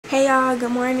Hey y'all,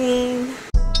 good morning.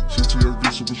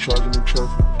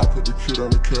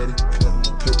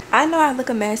 I know I look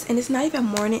a mess and it's not even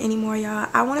morning anymore, y'all.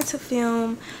 I wanted to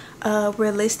film a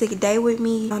realistic day with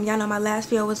me. Y'all know my last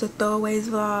video was the throwaways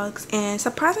vlogs, and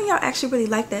surprisingly y'all actually really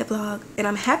liked that vlog, and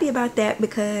I'm happy about that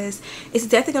because it's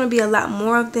definitely gonna be a lot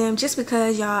more of them, just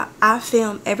because y'all, I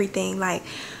film everything. Like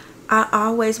I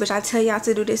always, which I tell y'all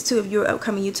to do this too if you're an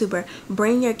upcoming YouTuber,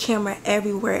 bring your camera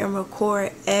everywhere and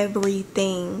record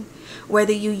everything.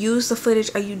 Whether you use the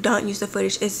footage or you don't use the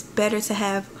footage, it's better to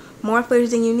have more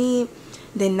footage than you need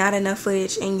than not enough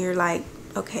footage and you're like,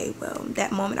 okay, well,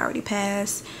 that moment already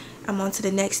passed. I'm on to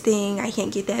the next thing. I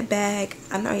can't get that back.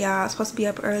 I know y'all supposed to be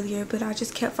up earlier, but I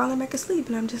just kept falling back asleep,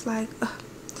 and I'm just like, ugh.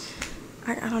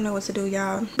 I don't know what to do,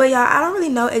 y'all. But y'all, I don't really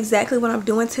know exactly what I'm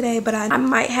doing today, but I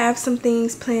might have some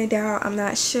things planned out. I'm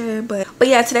not sure, but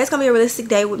yeah, today's gonna be a realistic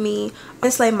day with me.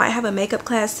 Honestly, I might have a makeup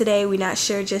class today. We're not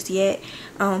sure just yet,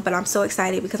 but I'm so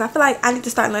excited because I feel like I need to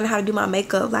start learning how to do my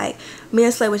makeup. Like me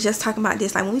and Slay was just talking about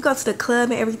this. Like when we go to the club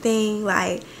and everything,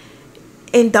 like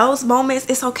in those moments,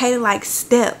 it's okay to like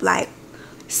step,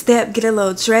 get a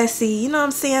little dressy. You know what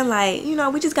I'm saying? Like, you know,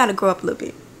 we just gotta grow up a little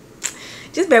bit.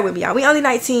 Just bear with me, y'all. We only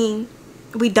 19.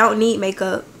 We don't need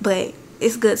makeup, but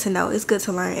it's good to know. It's good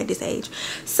to learn at this age.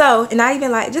 So, and not even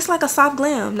like, just like a soft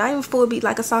glam, not even full beat,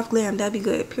 like a soft glam, that'd be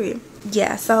good, period.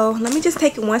 Yeah, so let me just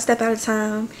take it one step at a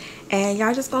time, and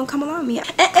y'all just gonna come along with me.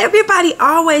 And everybody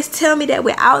always tell me that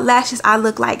without lashes I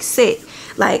look like sick.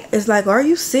 Like, it's like, are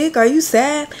you sick? Are you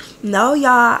sad? No,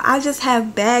 y'all, I just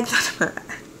have bags under my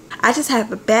eyes. I just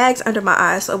have bags under my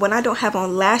eyes, so when I don't have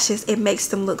on lashes, it makes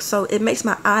them look so, it makes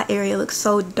my eye area look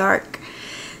so dark.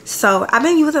 So I've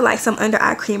been using like some under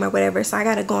eye cream or whatever, so I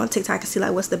gotta go on TikTok and see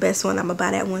like what's the best one. I'm gonna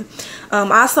buy that one.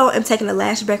 Also I'm taking a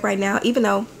lash break right now, even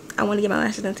though I want to get my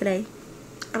lashes done today.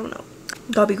 I don't know,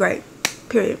 gonna be great,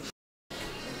 period.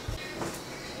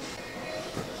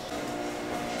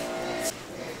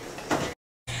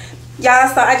 Y'all,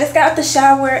 so I just got out the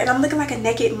shower and I'm looking like a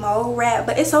naked mole rat,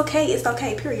 but it's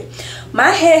okay, period. My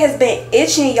head has been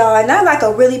itching, y'all. Not like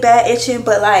a really bad itching,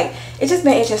 but like it's just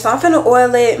been itching, so I'm finna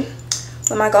oil it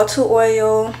with my go-to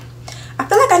oil. I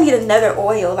feel like I need another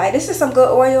oil. Like this is some good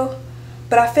oil,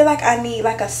 but I feel like I need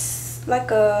like a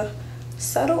subtle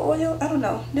oil. I don't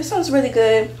know, this one's really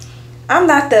good. I'm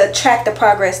not the track the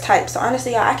progress type, so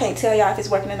honestly y'all, I can't tell y'all if it's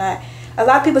working or not. A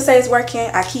lot of people say it's working.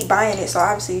 I keep buying it, so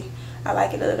obviously I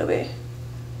like it a little bit,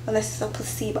 unless it's a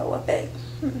placebo effect.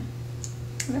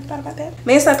 I never thought about that.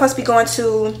 Me and Slay supposed to be going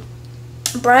to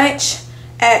brunch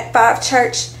at 5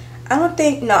 Church. I don't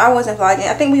think, no, I wasn't vlogging.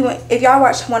 I think we went, if y'all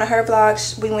watched one of her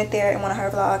vlogs, we went there in one of her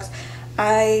vlogs.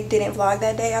 I didn't vlog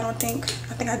that day, I don't think.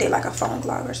 I think I did like a phone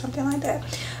vlog or something like that.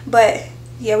 But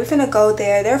yeah, we're finna go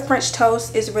there. Their French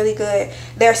toast is really good.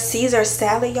 Their Caesar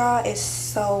salad, y'all, is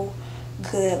so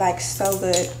good, like so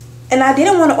good. And I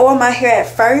didn't want to oil my hair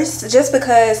at first just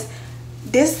because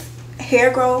this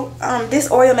hair grow, this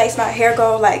oil makes my hair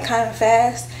grow like kind of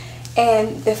fast.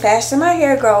 And the faster my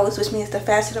hair grows, which means the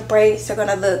faster the braids are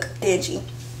gonna look dingy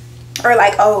or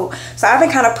like old. So I've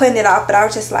been kind of putting it off, but I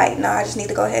was just like, nah, I just need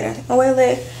to go ahead and oil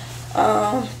it.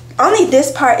 Only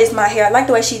this part is my hair. I like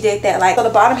the way she did that. Like, so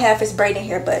the bottom half is braiding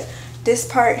hair, but this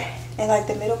part and like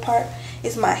the middle part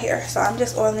is my hair. So I'm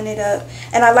just oiling it up,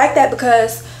 and I like that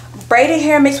because braided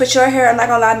hair mixed with your hair, I'm not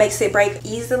gonna lie, makes it break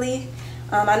easily.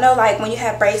 I know like when you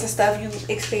have braids and stuff, you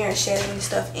experience shedding and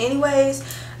stuff anyways,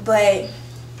 but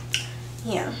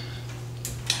yeah,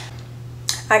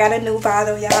 I got a new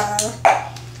bottle, y'all.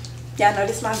 Y'all know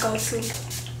this is my go-to.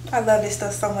 I love this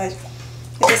stuff so much.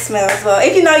 It just smells well.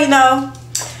 If you know, you know.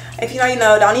 If you know, you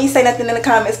know. Don't even say nothing in the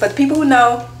comments, but the people who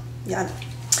know, y'all know.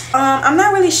 I'm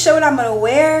not really sure what I'm gonna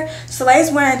wear.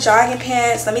 Soleil's wearing jogging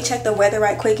pants. Let me check the weather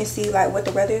right quick and see like what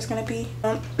the weather is gonna be.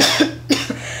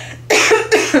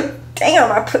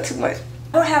 Damn, I put too much.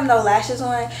 I don't have no lashes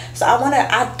on, so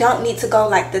I don't need to go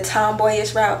like the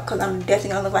tomboyish route because I'm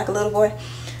definitely gonna look like a little boy.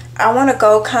 I want to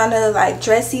go kind of like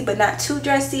dressy but not too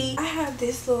dressy. I have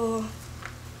this little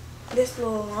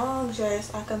long dress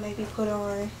I could maybe put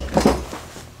on.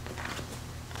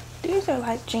 These are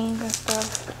like jeans and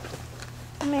stuff.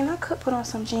 I mean, I could put on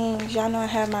some jeans. Y'all know I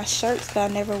have my shirts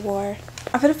that I never wore.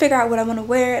 I'm gonna figure out what I'm gonna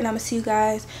wear, and I'm gonna see you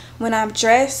guys when I'm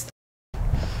dressed.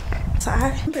 So I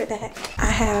remember that I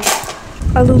have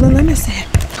a Lululemon set.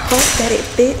 Hope that it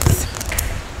fits.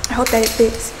 I hope that it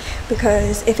fits,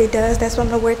 because if it does, that's what I'm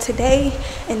gonna wear today,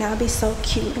 and that'll be so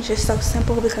cute and just so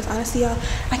simple. Because honestly, y'all,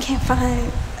 I can't find,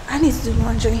 I need to do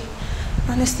laundry.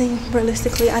 Honestly,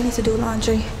 realistically, I need to do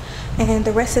laundry and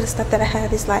the rest of the stuff that I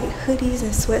have is like hoodies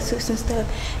and sweatsuits and stuff.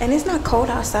 And it's not cold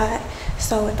outside,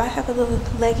 so if I have a little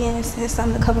leggings and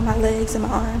something to cover my legs and my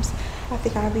arms, I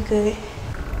think I'll be good.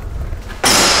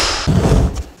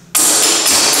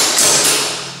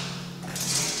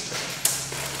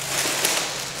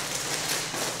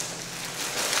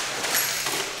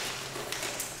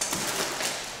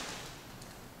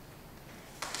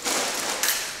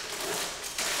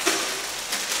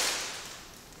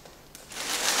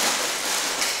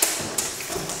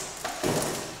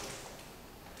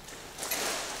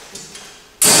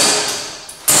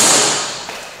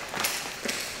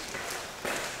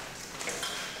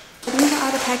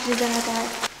 Packages that I got.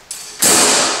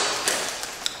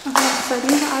 Okay, so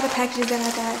these are all the packages that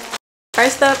I got.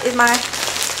 First up is my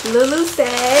Lulu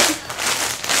set,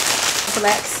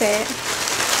 black set.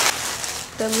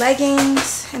 The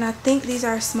leggings, and I think these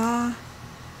are small,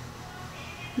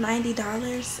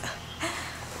 $90.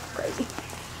 Crazy.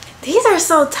 These are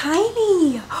so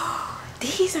tiny.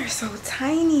 These are so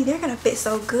tiny. They're gonna fit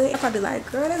so good. I'll probably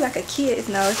like, girl, they're like a kid.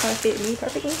 No, it's gonna fit me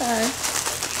perfectly fine.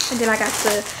 And then I got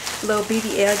the little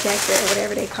BBL jacket or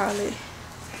whatever they call it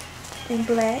in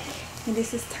black, and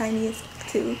this is tiniest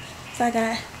too. So I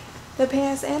got the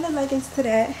pants and the leggings to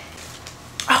that.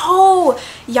 Oh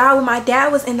y'all, when my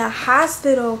dad was in the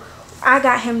hospital, I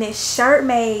got him this shirt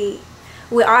made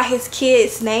with all his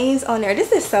kids' names on there.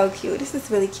 This is so cute. This is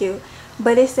really cute.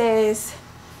 But it says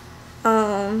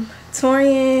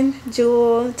Torian,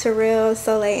 Jewel, Terrell,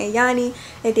 Soleil, and Yanni.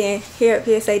 And then here up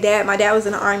here say dad. My dad was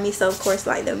in the army, so of course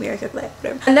like the American flag,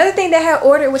 whatever. Another thing that I had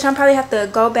ordered, which I'm probably have to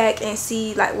go back and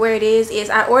see like where it is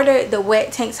I ordered the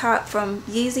wet tank top from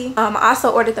Yeezy. I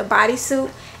also ordered the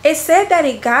bodysuit. It said that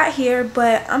it got here,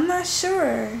 but I'm not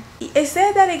sure. It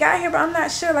said that it got here, but I'm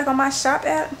not sure. Like on my shop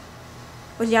app,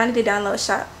 which y'all need to download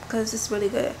shop because it's really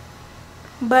good.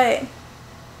 But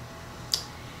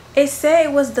it said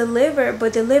it was delivered,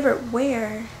 but delivered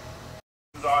where?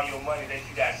 All your money that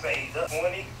you got saved up,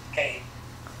 20K,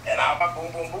 and I'll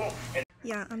boom, boom, boom.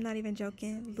 Yeah, I'm not even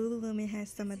joking. Lululemon has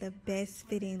some of the best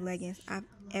fitting leggings I've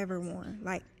ever worn.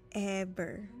 Like,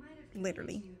 ever.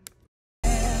 Literally.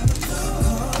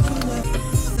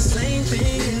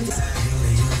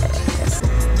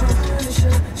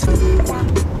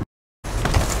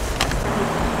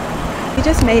 We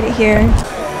just made it here.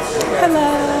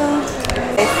 Hello.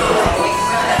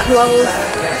 Close.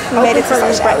 We made it to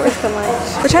social hour.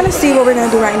 We're trying to see what we're gonna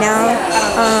do right now.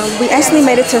 We actually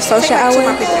made it to social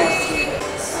hour.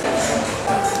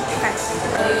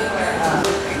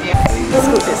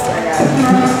 Scoot this way.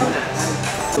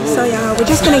 So y'all, we're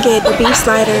just gonna get the beef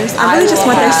sliders. I really just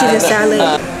want their Caesar salad.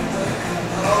 And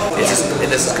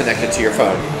this is connected to your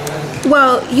phone.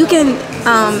 Well, you can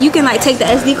like take the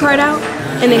SD card out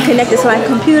and then connect it to like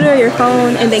computer, your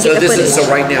phone, and then get the footage. So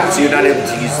right now, so you're not able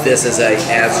to use this as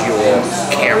your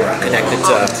camera connected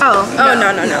to. No.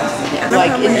 Yeah,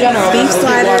 like in general, beef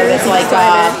sliders. It's like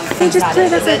hey, just put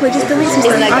it up quick. Just delete some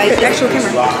stuff off the actual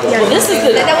camera. Yeah, well, this is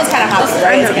good. That was kind of hot,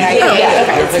 right?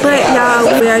 But y'all,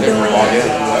 we are doing.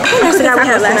 That's the guy we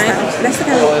had last time. That's the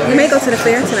guy we may go to the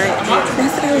fair tonight.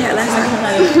 That's the guy we had last time.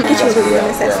 Which was really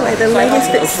nice. Like the leggings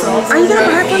fit so. Are you gonna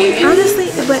buy it for me?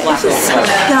 Honestly, but it's just so.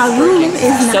 Y'all, Lululemon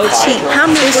is not cheap. How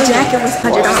much? This jacket was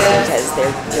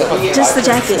 $100. Just the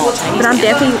jacket. But I'm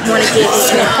definitely want to get a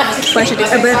bunch of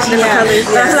different colors.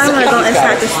 That's why I want to go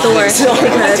inside the store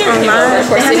because online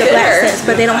they have the black sets,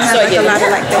 but they don't have like a lot of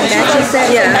like the matching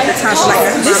sets. Yeah, at the top like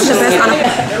this is the best on.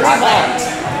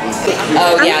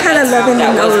 I'm kind of loving the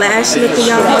no lash look of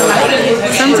y'all.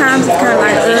 Sometimes it's kind of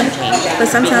like but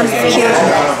sometimes it's cute. It's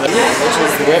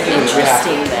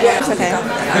okay.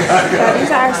 These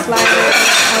are our sliders.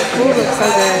 Our food looks so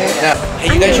good. Now,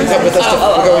 hey, you guys should come with us.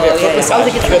 We're going to flip massage.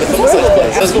 Go to the flip massage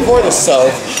place. This was before the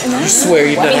so. You swear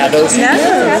you've not had those? No.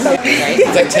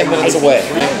 It's like 10 minutes away.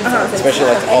 Especially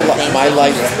like all my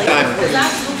life.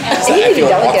 I feel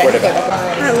awkward about it.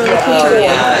 I love it.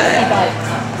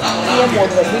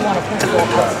 We want to print it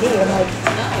off the day. I'm like,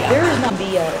 there is not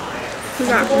be a. We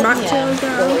got mocktails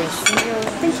now.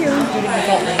 Thank you.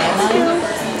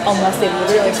 Unless they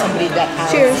literally have somebody that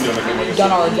has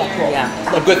done our exact role. Yeah.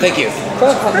 I'm good, thank you. I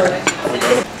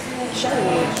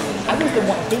was the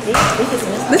one. They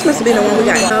this must have been the one we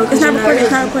got. It's not recorded.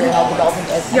 It's not recorded.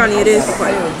 Y'all, it is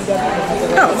recorded.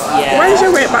 Oh, why is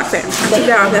your red box at? I took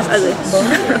that off. That's ugly.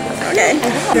 Okay.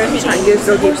 I'm trying to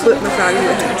go get foot massage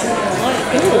with her.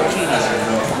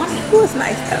 Ooh, it's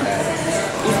nice though.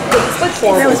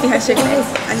 That was behind chicken.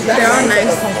 They're all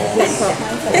nice.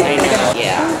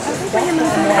 Yeah.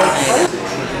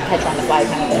 Catch on the fly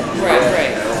kind of thing.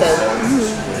 Right. So.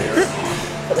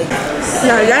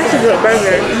 No, that's a good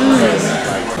burger.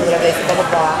 Whatever they said, blah, blah,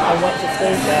 blah. I went to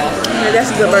sleep. Yeah, that's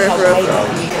a good burger for real.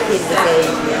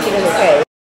 Okay.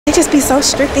 They just be so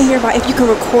strict in here about if you can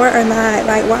record or not.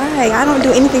 Like, why? I don't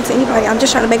do anything to anybody. I'm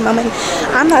just trying to make my money.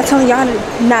 I'm not telling y'all to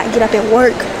not get up and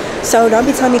work. So don't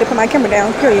be telling me to put my camera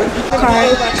down, period.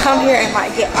 Come here and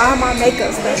like get all my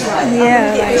makeup stuff. Like,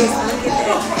 yeah,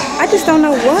 I just don't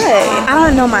know what. I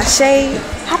don't know my shade.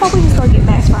 How about we just go get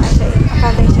Max for our shade? A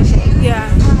foundation shade. Yeah.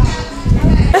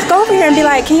 Let's go over here and be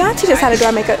like, can y'all teach us how to do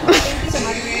our makeup?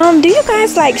 Do you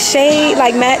guys like shade,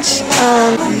 like match?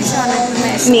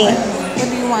 Me. What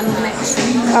do you want next?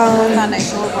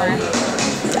 Foundation or brand?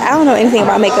 I don't know anything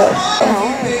about makeup.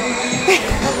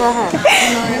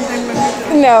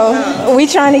 No, we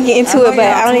trying to get into it, but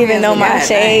I don't even know my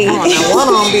shade. One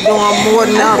of them be doing more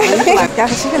than others. Y'all,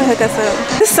 she's gonna hook us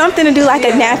up. Just something to do like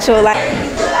a natural, like,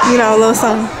 you know, a little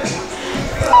something.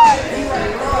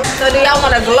 So do y'all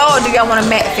want a glow or do y'all want a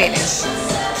matte finish?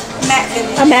 Matte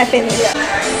finish. A matte finish. Yeah.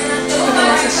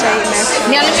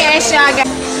 Now let me ask y'all guys.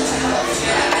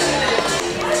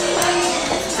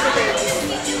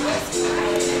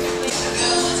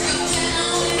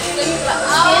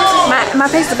 My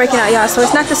face is breaking out, y'all, so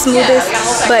it's not the smoothest,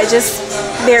 but just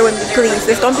bear with me, please.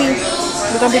 It's gonna be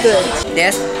good.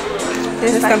 This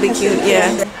This is gonna be cute, yeah.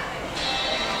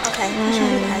 Okay.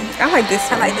 I like this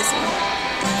one. I like this one.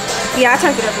 Yeah, I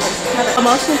turned it up a little.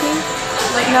 Emotion thing?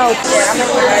 No. Yeah, I'm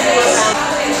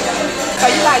so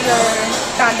you got your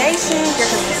foundation, your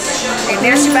concealer. And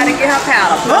then she better get her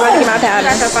powder. I'm about to get my powder.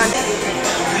 That's her foundation.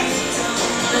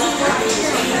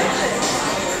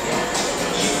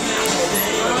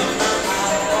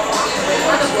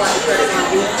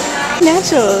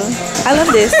 Natural. I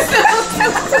love this.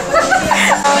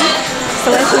 So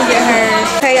let's get her.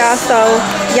 Okay, y'all. So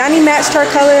Yanni matched her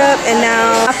color up, and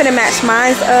now I'm finna match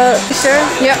mine up. You sure?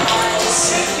 Yep.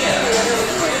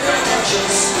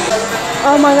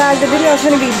 Oh my God, the video is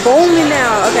gonna be booming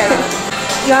now. Okay.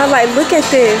 Y'all, like, look at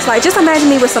this. Like, just imagine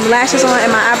me with some lashes on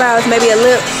and my eyebrows, maybe a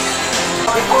lip.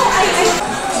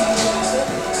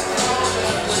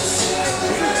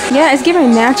 Yeah, it's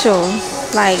giving natural.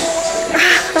 Like,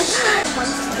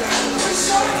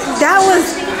 that was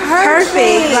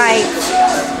perfect. Like,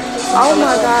 oh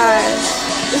my God.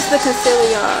 This is the concealer,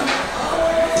 y'all.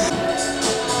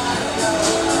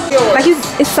 Like,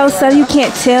 it's so subtle you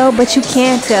can't tell, but you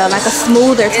can tell. Like a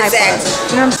smoother type of.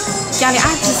 You know what I'm saying? Yanni,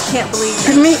 I just can't believe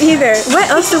it. Me either.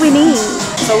 What else do we need?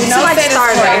 So we know setting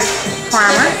spray.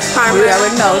 Primer. We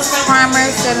already know. Primer,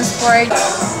 setting spray.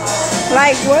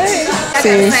 Like what? Got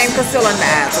the same concealer in the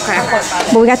eyes, okay?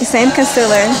 But we got the same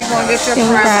concealer. You're gonna get your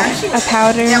And we primer. got a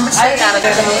powder. Yeah, I'm gonna show you how to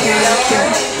do it.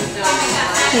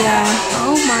 Yeah.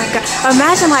 Oh my God.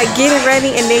 Imagine like getting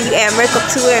ready and then you add makeup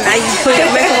to it and now you put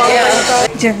your makeup on.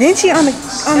 Da Vinci on the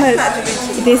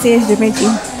This is Da Vinci.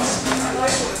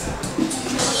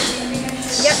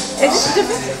 Yep. Is this Da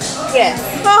Vinci? Yes.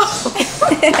 Oh.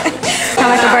 I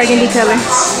like a burgundy color.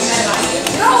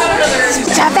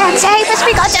 Da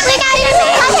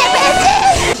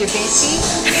Vinci.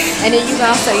 And then you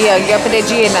gonna say, yeah, you put that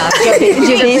G in now. Da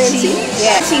Vinci.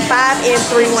 Yeah. T5 and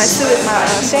 312 is my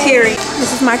shade.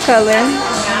 This is my color.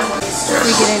 We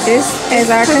getting this as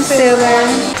our concealer.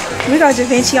 We got Da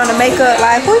Vinci on the makeup.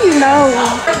 Like, who you know?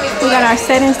 We got our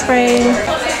setting spray.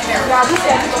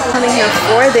 Come in here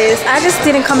for this. I just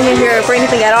didn't come in here for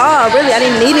anything at all. Really, I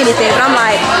didn't need anything. But I'm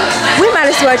like, we might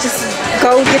as well just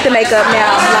go get the makeup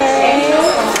now.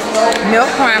 Milk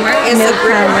primer. It's Milk a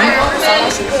primer.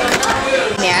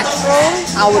 Natural.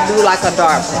 I would do like a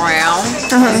dark brown.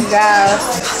 You guys.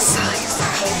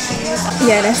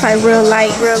 Yeah, that's like real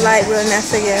light, real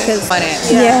natural. Yeah.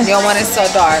 Yeah. You don't want it so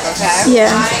dark, okay? Yeah.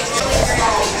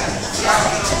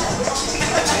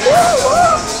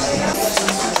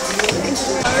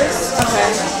 Okay.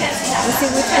 Let's see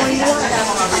which one you want.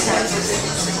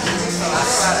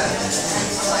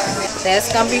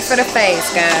 That's gonna be for the face,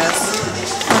 guys.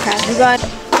 Okay. We're gonna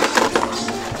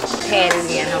pat it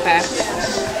in, okay?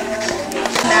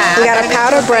 Now, We got a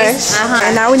powder brush,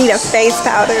 and now we need a face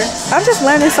powder. I'm just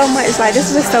learning so much. Like, this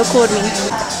is just so cool to me.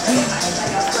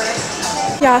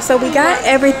 Y'all, so we got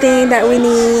everything that we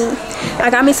need. I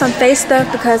got me some face stuff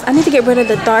because I need to get rid of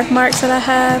the dark marks that I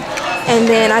have. And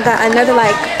then I got another,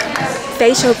 like,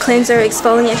 facial cleanser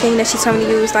exfoliant thing that she told me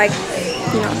to use, like,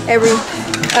 you know, every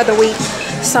other week.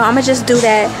 So I'm gonna just do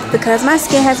that because my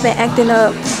skin has been acting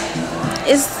up.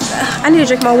 I need to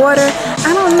drink more water.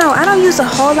 I don't know. I don't use a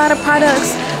whole lot of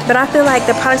products, but I feel like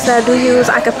the products that I do use,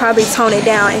 I could probably tone it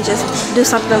down and just do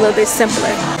something a little bit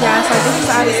simpler. Yeah, so this is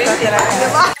all the stuff that I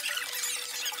have.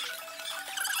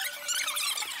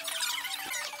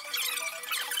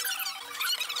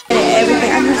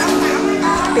 Everything I just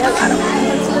feel a lot of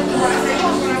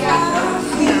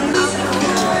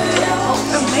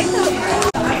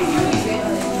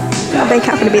bank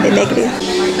account gonna be the negative.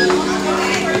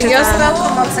 Your stuff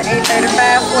come up to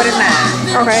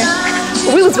 $835.49. Okay.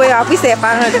 We was way off. We said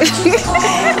 500. You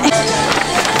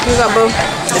go, boo.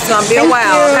 It's gonna be a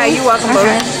while. Okay, you welcome, boo.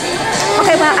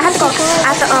 Okay, well, I have to go.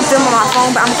 I have to film on my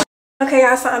phone, but I'm. Okay,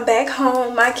 y'all, so I'm back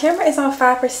home. My camera is on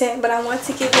 5%, but I want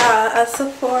to give y'all a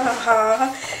Sephora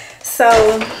haul. So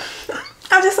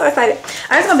I'm just so excited.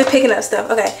 I'm just gonna be picking up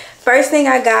stuff. Okay, first thing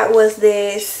I got was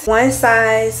this one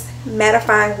size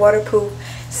mattifying waterproof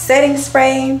setting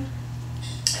spray.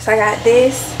 So I got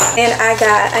this, and I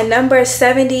got a number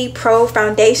 70 Pro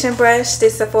foundation brush.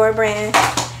 This Sephora brand.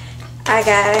 I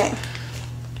got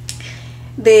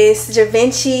this Da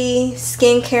Vinci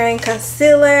skin caring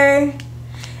concealer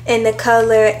in the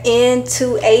color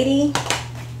N280.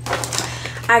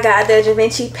 I got the Da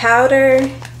Vinci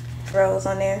powder rose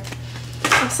on there.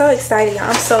 I'm so excited, y'all.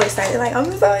 I'm so excited. Like,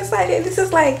 I'm so excited. This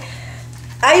is like,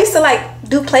 I used to like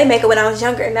do play makeup when I was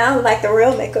younger. Now I like the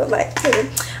real makeup. Like,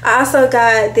 I also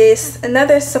got this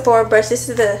another Sephora brush. This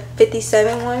is the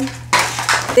 57 one.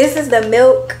 This is the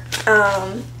Milk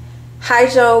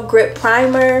Hydro Grip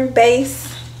Primer Base.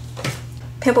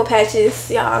 Pimple patches,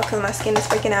 y'all, because my skin is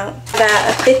freaking out. Got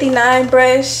a 59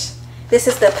 brush. This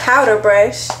is the powder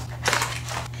brush.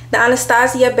 The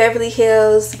Anastasia Beverly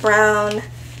Hills Brown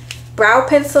Brow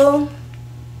Pencil.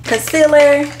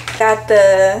 Concealer. Got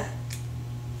the,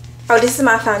 oh, this is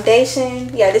my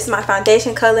foundation. Yeah, this is my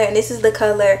foundation color, and this is the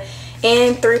color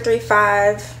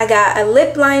N335. I got a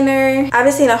lip liner. I've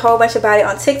been seeing a whole bunch about it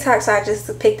on TikTok, so I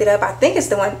just picked it up. I think it's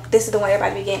the one. This is the one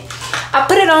everybody be getting. I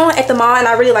put it on at the mall and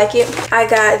I really like it. I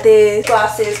got this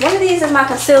glosses. One of these is my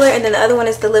concealer, and then the other one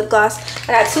is the lip gloss.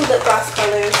 I got 2 lip gloss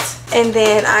colors, and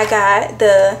then I got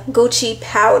the Gucci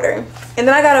powder, and then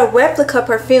I got a replica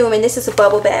perfume, and this is a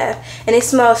bubble bath, and it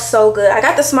smells so good. I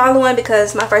got the smaller one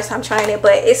because my first time trying it,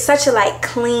 but it's such a like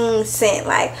clean scent,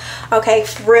 like, okay,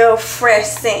 real fresh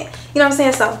scent. You know what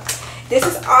I'm saying? So this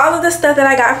is all of the stuff that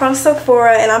I got from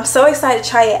Sephora, and I'm so excited to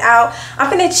try it out. I'm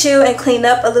gonna chill and clean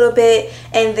up a little bit,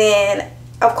 and then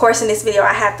of course in this video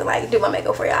I have to like do my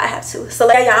makeup for y'all. I have to. So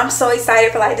like, y'all, I'm so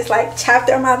excited for like this like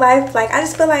chapter of my life. Like, I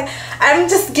just feel like I'm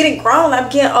just getting grown. I'm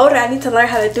getting older. I need to learn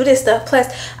how to do this stuff.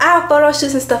 Plus I have photo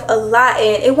shoots and stuff a lot,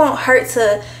 and it won't hurt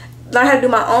to learn how to do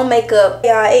my own makeup.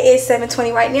 Y'all, it is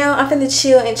 7:20 right now. I'm finna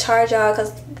chill and charge y'all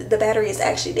because the battery is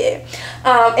actually dead.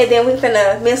 And then we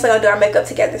finna, me and Slay gonna do our makeup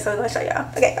together. So we're gonna show y'all.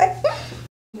 Okay, bye.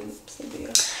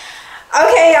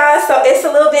 Okay, y'all, so it's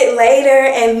a little bit later,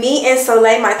 and me and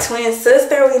Soleil, my twin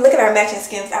sister, we look at our matching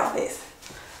Skims outfits.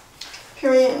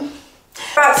 Period.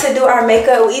 About to do our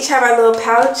makeup. We each have our little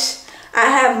pouch. I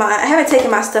haven't taken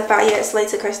my stuff out yet. Soleil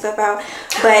took her stuff out,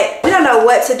 but we don't know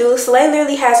what to do. Soleil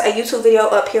literally has a YouTube video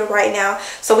up here right now,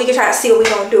 so we can try to see what we're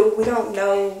gonna do. We don't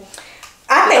know.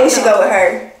 I think we should go with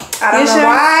her. I don't know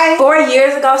why. 4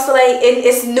 years ago, Soleil,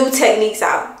 it's new techniques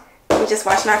out. We're just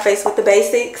washing our face with the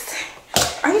basics.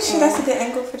 Are you sure that's a good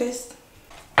angle for this?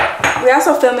 We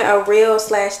also filming a reel /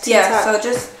 TikTok. Yeah, so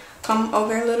just come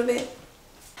over a little bit.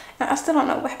 And I still don't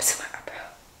know what happened to my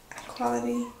eyebrow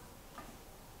quality.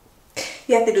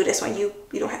 You have to do this one. You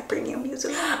don't have premium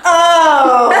YouTube.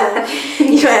 Oh,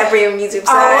 you don't have premium YouTube.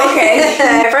 Sorry. Oh,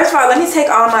 okay. First of all, let me take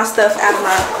all my stuff out of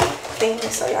my thing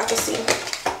so y'all can see.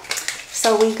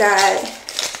 So we got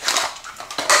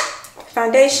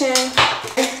foundation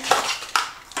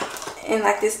in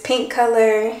like this pink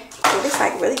color. Oh, this is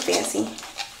like really fancy.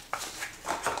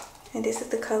 And this is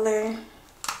the color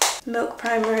Milk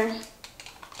Primer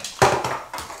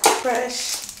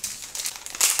brush.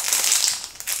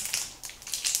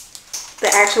 The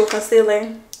actual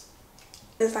concealer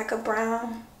is like a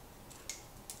brown.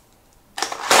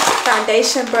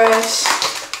 Foundation brush.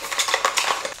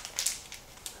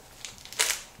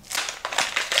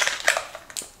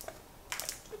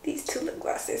 These 2 lip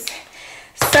glosses.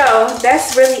 So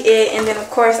that's really it, and then of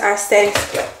course our setting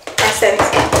spray.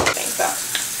 So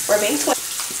we're being twins.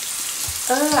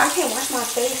 I can't wash my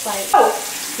face like. Oh,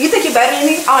 you think you're better than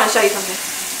me? I want to show you something.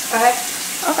 Okay.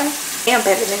 Okay. I'm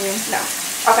better than you. No.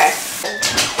 Okay.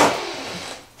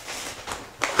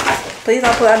 Please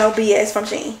don't pull out no BS from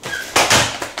Shein.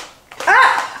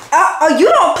 Oh, you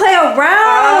don't play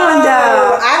around.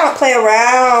 Oh, I don't play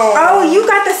around. Oh, you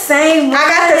got the same ones. I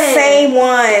got the same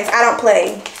ones. I don't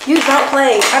play. You don't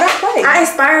play. I don't play. I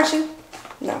inspired you.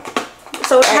 No.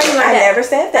 So how you learn that? I never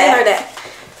said that. How you learn that?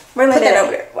 We're learning that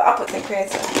over there. Well, I'll put some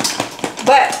crayons in.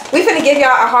 But we finna give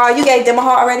y'all a haul. You gave them a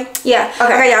haul already? Yeah.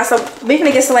 Okay, y'all. So we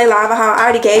finna get Soleil Live a haul. I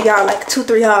already gave y'all like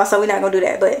 2-3 hauls, so we're not gonna do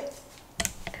that. But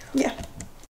yeah.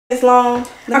 It's long.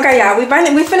 Okay, y'all, we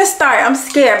finna start. I'm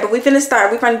scared, but we finna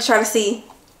start. We finna try to see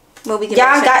what we can.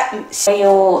 Y'all got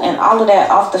sale and all of that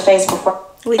off the face before.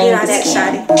 We did all that,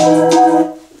 shawty.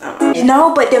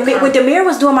 No, but when Demira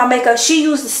was doing my makeup, she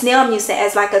used the snail mucin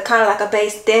as like a kind of like a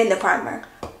base, then the primer.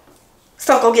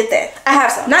 So go get that. I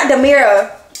have some. Not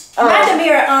Demira. Not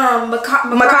Demira.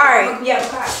 Macari. Yeah,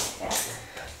 Macari.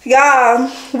 Y'all,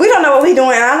 we don't know what we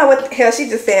doing. I don't know what the hell she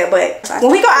just said, but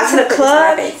when we go out to the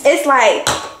club, it's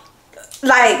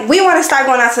like we want to start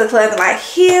going out to the club in like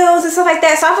heels and stuff like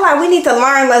that. So I feel like we need to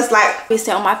learn. Let's like we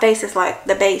say on my face is like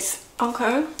the base.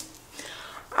 Okay.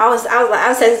 I was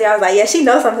texting. I was like, yeah, she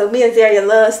knows something. Me and Zaria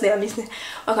love snail mucin.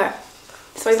 Okay.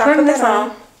 So we putting this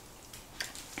on.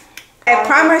 A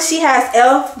primer, she has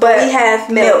Elf, but we have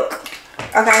Milk.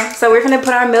 Okay. So we're gonna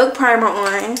put our Milk primer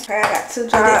on. Okay, I got 2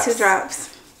 drops. I did 2 drops.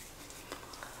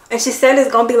 And she said it's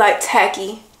gonna be like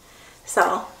tacky.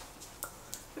 So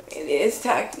it is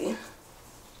tacky.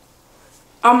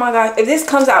 Oh my god, if this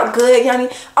comes out good, Yanni,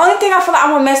 only thing I feel like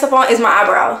I'm gonna mess up on is my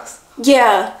eyebrows.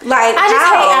 Yeah, like I just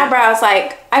hate eyebrows.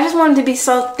 Like I just want them to be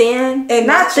so thin and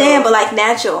not natural. Thin, but like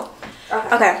natural.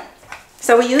 Okay.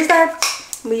 So we used our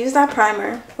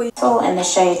primer. In the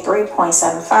shade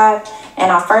 3.75,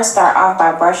 and I'll first start off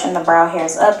by brushing the brow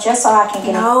hairs up just so I can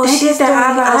get they did the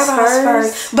eyebrows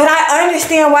first. But I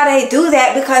understand why they do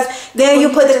that, because then you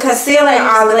put the concealer and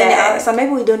all of that. So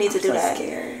maybe we do need to do that.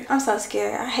 I'm so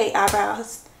scared. I hate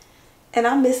eyebrows, and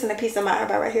I'm missing a piece of my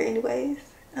eyebrow right here anyways.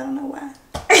 I don't know why.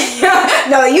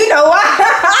 No, you know why.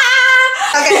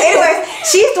 Okay, anyways,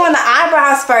 she's doing the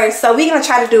eyebrows first, so we're gonna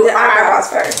try to do the eyebrows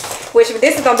first. Which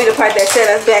this is gonna be the part that set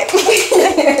us back.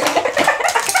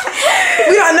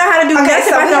 We don't know how to do that.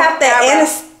 So we have the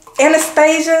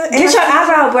Anastasia. Get your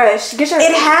eyebrow brush.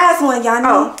 It has one, y'all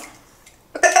know.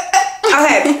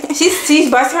 Okay, she's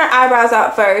brushing her eyebrows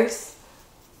out first.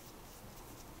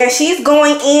 And she's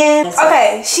going in.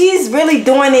 Okay, she's really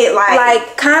doing it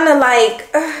like kind of like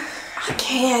I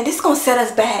can't. This is gonna set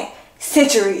us back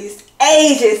centuries,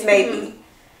 ages maybe.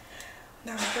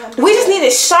 We just need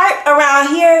it sharp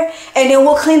around here, and then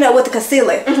we'll clean it up with the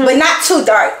concealer, but not too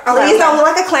dark. Please don't look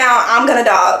like a clown. I'm gonna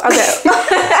dog. Okay.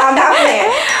 I'm not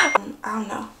playing. I don't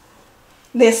know.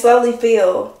 Then slowly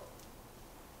fill.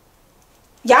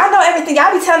 Y'all know everything.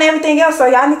 Y'all be telling everything else, so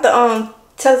y'all need to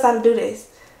tell us how to do this.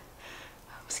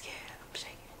 I'm scared. I'm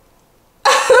shaking.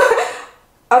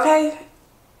 Okay.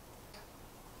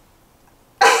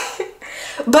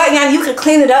 But now you can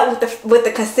clean it up with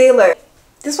the concealer.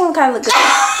 This one kind of look good. Okay,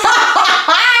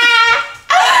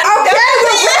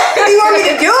 what do you want me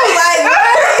to do? Like,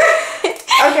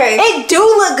 okay, it do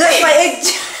look good. Like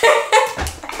it.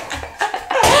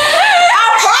 I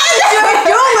promise you, it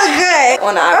do look good.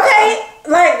 On the eyebrow. Okay,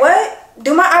 like what?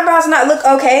 Do my eyebrows not look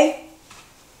okay?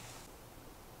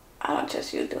 I don't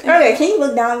trust you doing. Okay, can you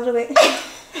look down a little bit?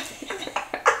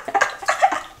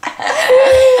 I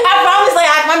promise,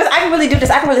 I can really do this.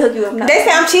 I can really hook you up. They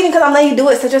say I'm cheating because I'm letting you do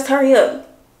it, so just hurry up.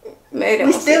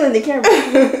 We still in the camera.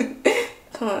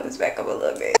 Come on, let's back up a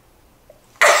little bit.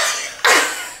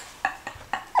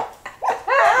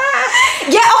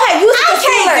 Yeah, okay, use the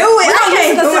concealer. I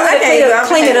can't do it.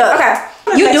 Clean it up. Okay.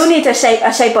 You do need to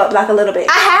shape up like a little bit.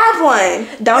 I have one.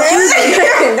 Don't you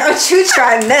don't you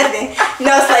try nothing.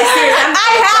 No, it's like serious.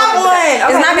 I have one.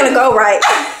 Okay. It's not gonna go right.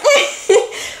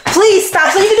 Please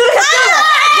stop so you can do the concealer.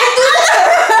 Just do the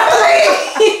concealer.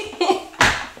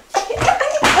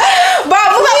 Bro,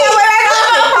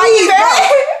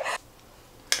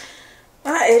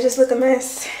 my edges look a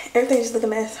mess. Everything just look a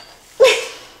mess.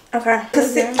 Okay.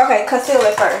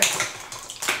 Concealer first.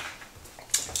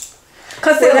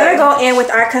 We're gonna go in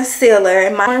with our concealer.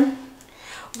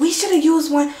 We should have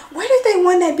used one. Where did they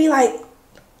want that be like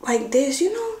this,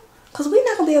 you know? Because we're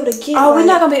not gonna be able to get we're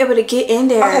not gonna be able to get in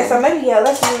there. Okay, so maybe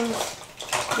let's use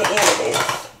the end of this.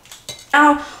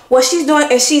 Now what she's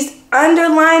doing is she's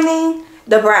underlining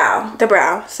the brow,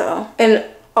 so, and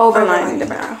overlining the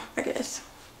brow, I guess.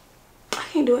 I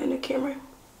can't do it in the camera.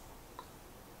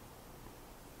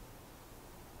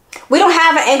 We don't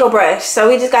have an angle brush, so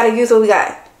we just gotta use what we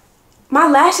got. My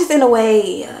lashes in the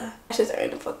way. Lashes are in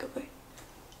the fucking way.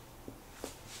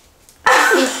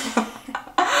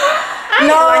 I'm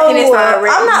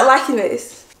not liking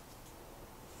this.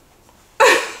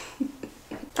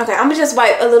 Okay, I'm gonna just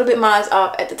wipe a little bit mine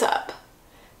off at the top.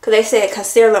 Cause they said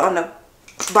concealer on the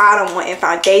bottom one and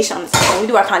foundation on the top. When we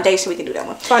do our foundation, we can do that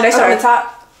one. Foundation on the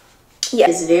top. Yeah.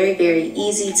 It's very, very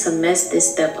easy to mess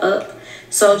this step up.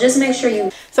 So just make sure you...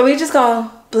 So we just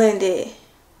gonna blend it.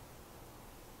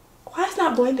 Why it's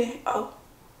not blending? Oh.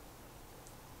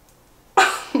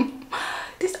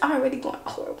 This already going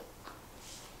horrible.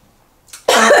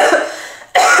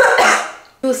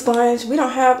 Do a sponge. We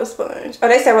don't have a sponge. Oh,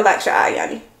 they said relax your eye,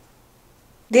 Yanni.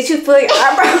 Did you feel your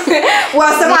eyebrows?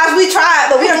 Well, sometimes we tried,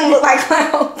 but we don't look like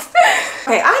clowns.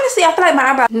 Okay, honestly, I feel like my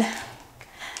eyebrows.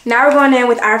 Now we're going in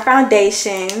with our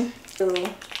foundation. Ooh.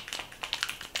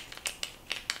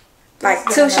 Like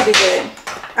 2 should be good.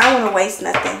 I don't want to waste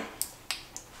nothing.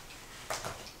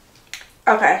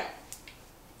 Okay.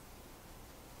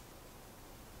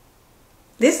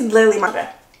 This is literally my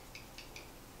bed.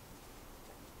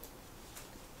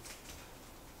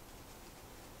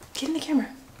 Get in the camera.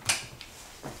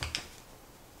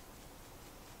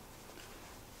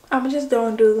 I'm just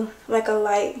gonna do like a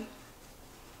light.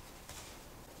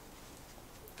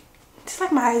 It's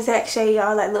like my exact shade,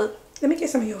 y'all. Like, look. Let me get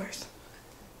some of yours.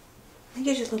 Let me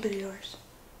get just a little bit of yours.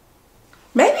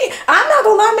 Maybe, I'm not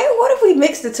gonna lie, maybe what if we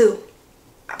mix the two?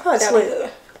 I probably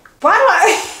swear. Why do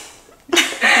I?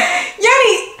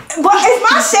 Yanni, is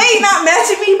my shade not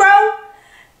matching me, bro?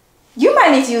 You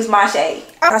might need to use my shade.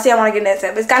 I see I want to get that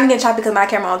set, but it's kind of getting choppy because my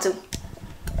camera on too.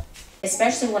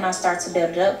 Especially when I start to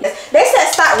build it up. They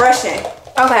said stop rushing.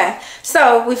 Okay,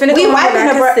 so we finna go wiping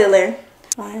the concealer.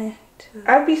 1, 2.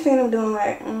 I'd be seeing them doing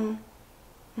like,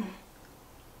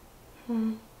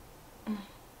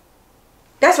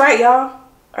 That's right, y'all.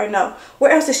 Or no?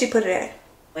 Where else did she put it at?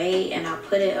 Wait, and I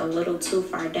put it a little too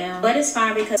far down, but it's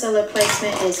fine because concealer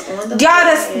placement is on the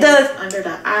under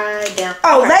the eye down.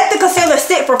 Oh, let the concealer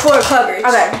sit for full coverage.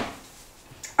 Okay.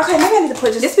 Okay, maybe I need to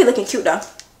put this be looking cute though.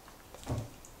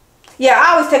 Yeah,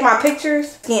 I always take my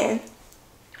pictures again.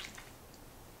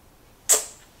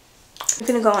 I'm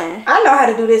gonna go in. I know how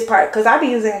to do this part because I be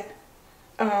using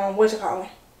what you call it.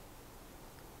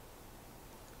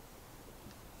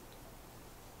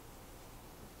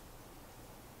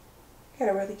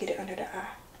 Gotta really get it under the eye.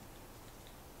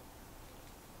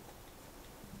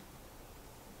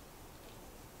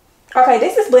 Okay,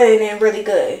 this is blending in really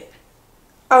good.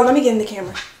 Oh, let me get in the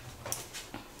camera.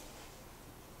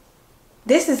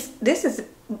 This is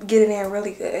getting in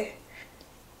really good.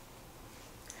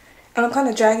 And I'm kind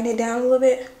of dragging it down a little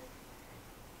bit.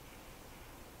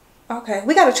 Okay,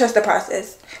 we gotta trust the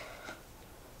process.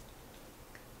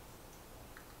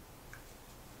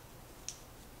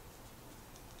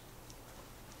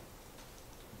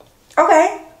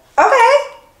 Okay. Okay.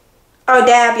 Oh,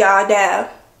 dab, y'all. Dab.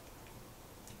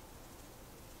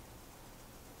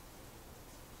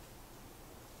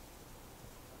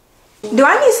 Do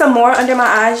I need some more under my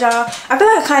eyes, y'all? I feel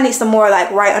like I kind of need some more, like,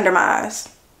 right under my eyes.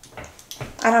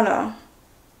 I don't know.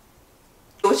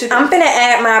 I'm finna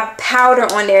add my powder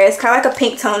on there. It's kind of like a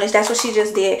pink tonish. That's what she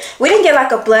just did. We didn't get,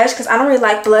 like, a blush because I don't really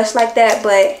like blush like that,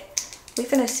 but we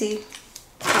finna see.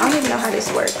 I don't even know how this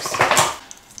works.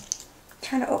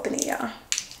 Trying to open it, y'all.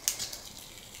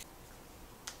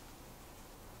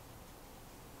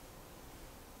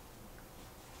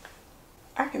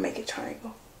 I can make it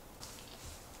triangle.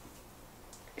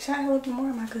 Should I a little bit more?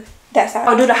 Am I good? That's how.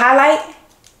 Oh, do the highlight?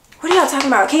 What are y'all talking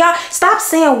about? Can y'all stop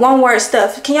saying one word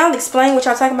stuff? Can y'all explain what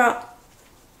y'all talking about?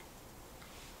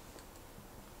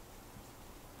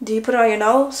 Do you put it on your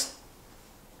nose?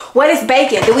 What is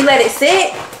baking? Do we let it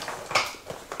sit?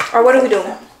 Or what are we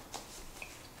doing?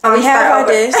 Oh, we have all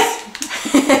this.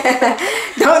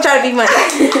 Don't try to be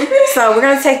funny. So we're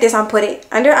gonna take this and put it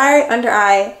under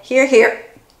eye, here,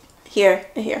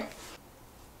 and here.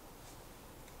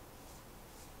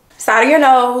 Side of your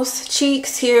nose,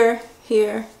 cheeks, here.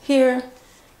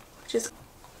 Just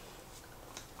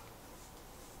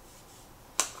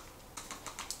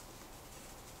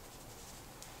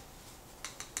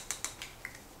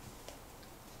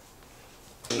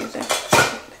use the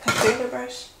concealer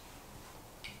brush.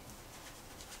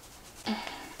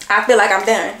 I feel like I'm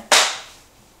done.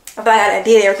 I feel like I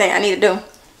did everything I need to do.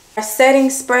 Our setting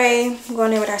spray, I'm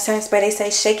going in with our setting spray. They say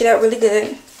shake it up really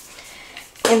good.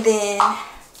 And then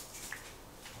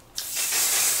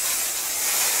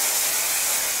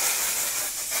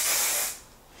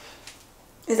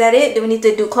is that it? Do we need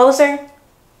to do closer?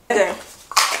 Okay.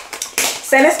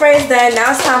 Setting spray is done.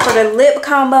 Now it's time for the lip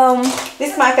combo.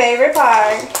 This is my favorite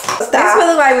part. This one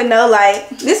look like with no light.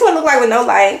 This one look like with no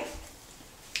light.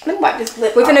 Let me wipe this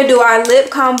lip. We're gonna do our lip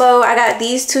combo. I got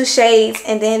these 2 shades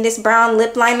and then this brown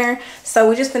lip liner. So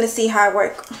we're just gonna see how it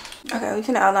works. Okay, we're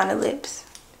gonna outline the lips.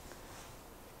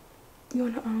 You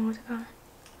wanna what's it called?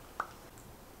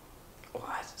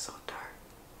 Why is it so dark?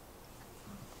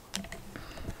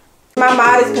 My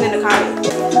mod is put in the comments.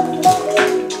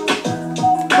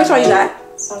 Which one you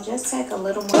got? So just take a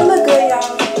little more. It look good,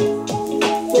 y'all.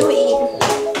 Do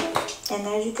it. And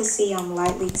as you can see, I'm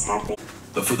lightly tapping.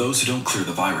 But for those who don't clear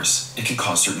the virus, it can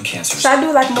cause certain cancers. Should I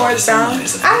do like more down? I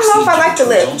don't know if I like the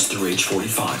lip. Through age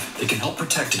 45, they can help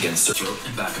protect against throat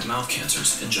and back of mouth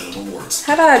cancers and genital warts.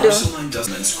 How do I do? Arsenal does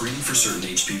men screening for certain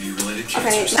HPV-related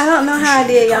cancers. Okay, I don't know how I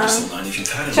did, y'all.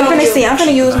 I'm gonna see. I'm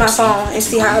gonna use my phone and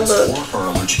see how it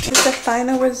looks. It's the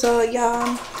final result,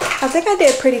 y'all. I think I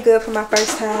did pretty good for my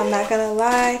first time. I'm not gonna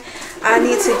lie. I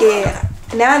need to get.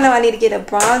 Now I know I need to get a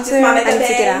bronzer. I need to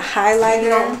get a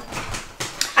highlighter.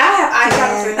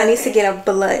 I need to get a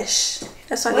blush.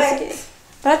 That's what I need to get.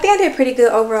 But I think I did pretty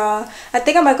good overall. I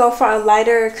think I might go for a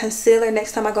lighter concealer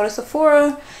next time I go to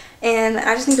Sephora. And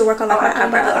I just need to work on like my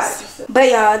eyebrows. But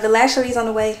y'all, the lash is on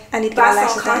the way. I need to get my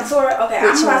lashes done. Okay,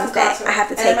 which means that I have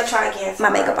to take my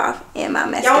makeup off and my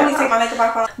mascara. Y'all want me to take my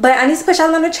makeup off? But I need to put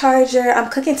y'all on the charger. I'm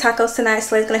cooking tacos tonight.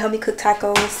 Slay's gonna help me cook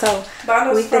tacos. So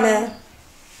we finna.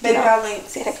 Baby, y'all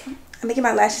links. I'm making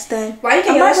my lashes done. Why you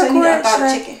get your lashes done?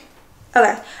 Chicken.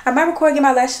 Okay, I might record, get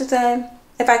my lashes done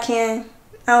if I can.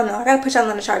 I don't know. I gotta put y'all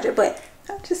on the charger, but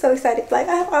I'm just so excited. Like,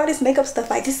 I have all this makeup stuff.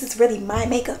 Like, this is really my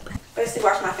makeup. Basically,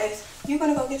 wash my face. You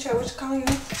gonna go get your what you call you?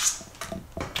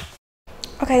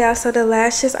 Okay, y'all. So the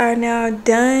lashes are now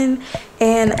done,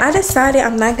 and I decided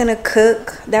I'm not gonna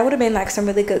cook. That would have been like some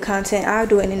really good content. I'll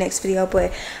do it in the next video,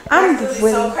 but I'm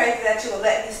really so crazy that you would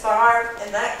let me starve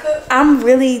and not cook. I'm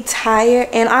really tired,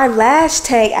 and our lash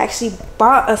tag actually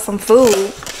bought us some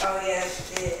food. Oh yeah,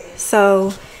 she did.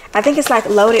 So I think it's like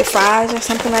loaded fries or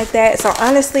something like that. So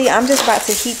honestly, I'm just about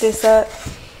to heat this up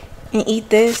and eat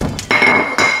this.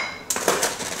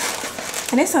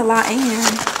 And it's a lot in here.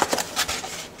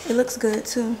 It looks good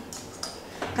too.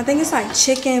 I think it's like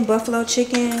chicken, buffalo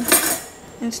chicken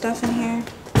and stuff in here.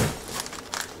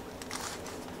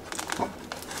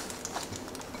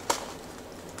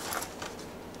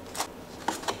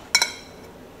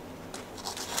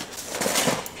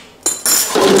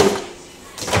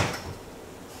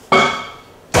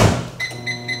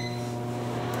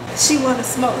 She wanna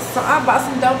smoke, so I bought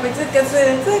some dope and took her to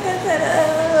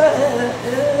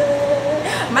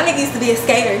my nigga used to be a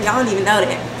skater. Y'all don't even know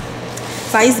that.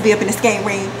 So I used to be up in the skate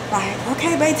ring. Like,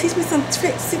 okay, babe, teach me some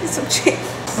tricks. Teach me some tricks.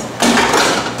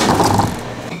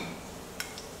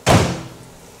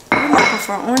 I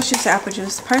prefer orange juice to apple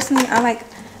juice. Personally, I like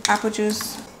apple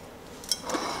juice.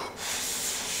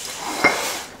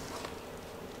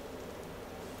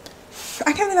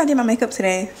 I can't believe I did my makeup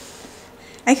today.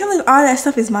 I can't believe all that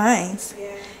stuff is mine.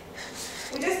 Yeah.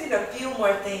 We just need a few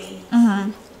more things.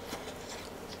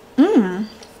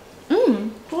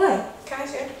 What? Can I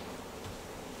share?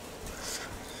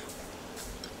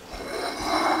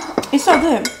 It's so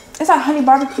good. It's like honey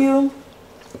barbecue.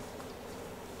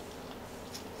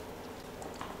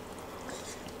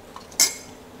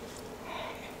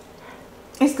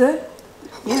 It's good.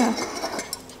 Yeah.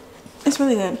 It's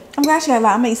really good. I'm glad she had a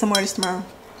lot. I'll make some more this tomorrow.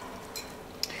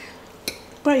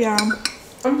 But yeah,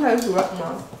 I'm trying to work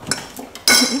tomorrow. I'm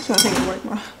just gonna take it to work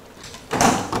tomorrow.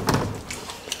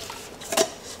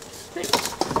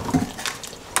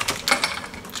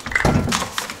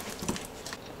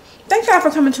 Thank y'all for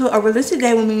coming to a realistic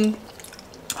day with me.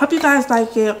 Hope you guys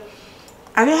like it.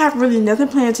 I didn't have really nothing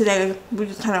planned today. We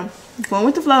just kind of going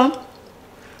with the flow.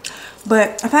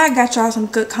 But I thought I got y'all some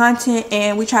good content,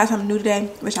 and we tried something new today,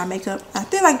 which I makeup. I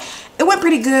feel like it went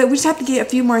pretty good. We just have to get a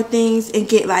few more things and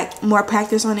get like more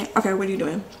practice on it. Okay, what are you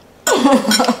doing?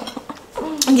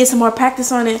 And get some more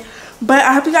practice on it. But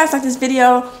I hope you guys like this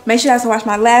video. Make sure you guys watch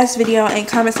my last video and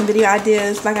comment some video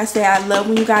ideas. Like I said, I love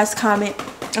when you guys comment.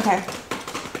 Okay.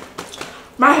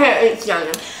 My hair is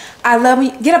younger. I love when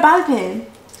you get a bobby pin.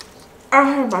 I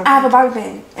have a bobby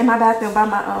pin in my bathroom by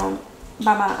my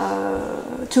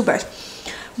toothbrush.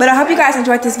 But I hope you guys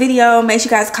enjoyed this video. Make sure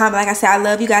you guys comment. Like I said, I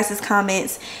love you guys'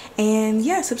 comments. And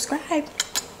yeah, subscribe.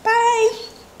 Bye.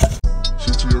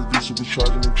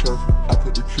 I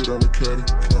put the kid on the caddy.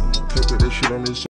 Put that shit on this.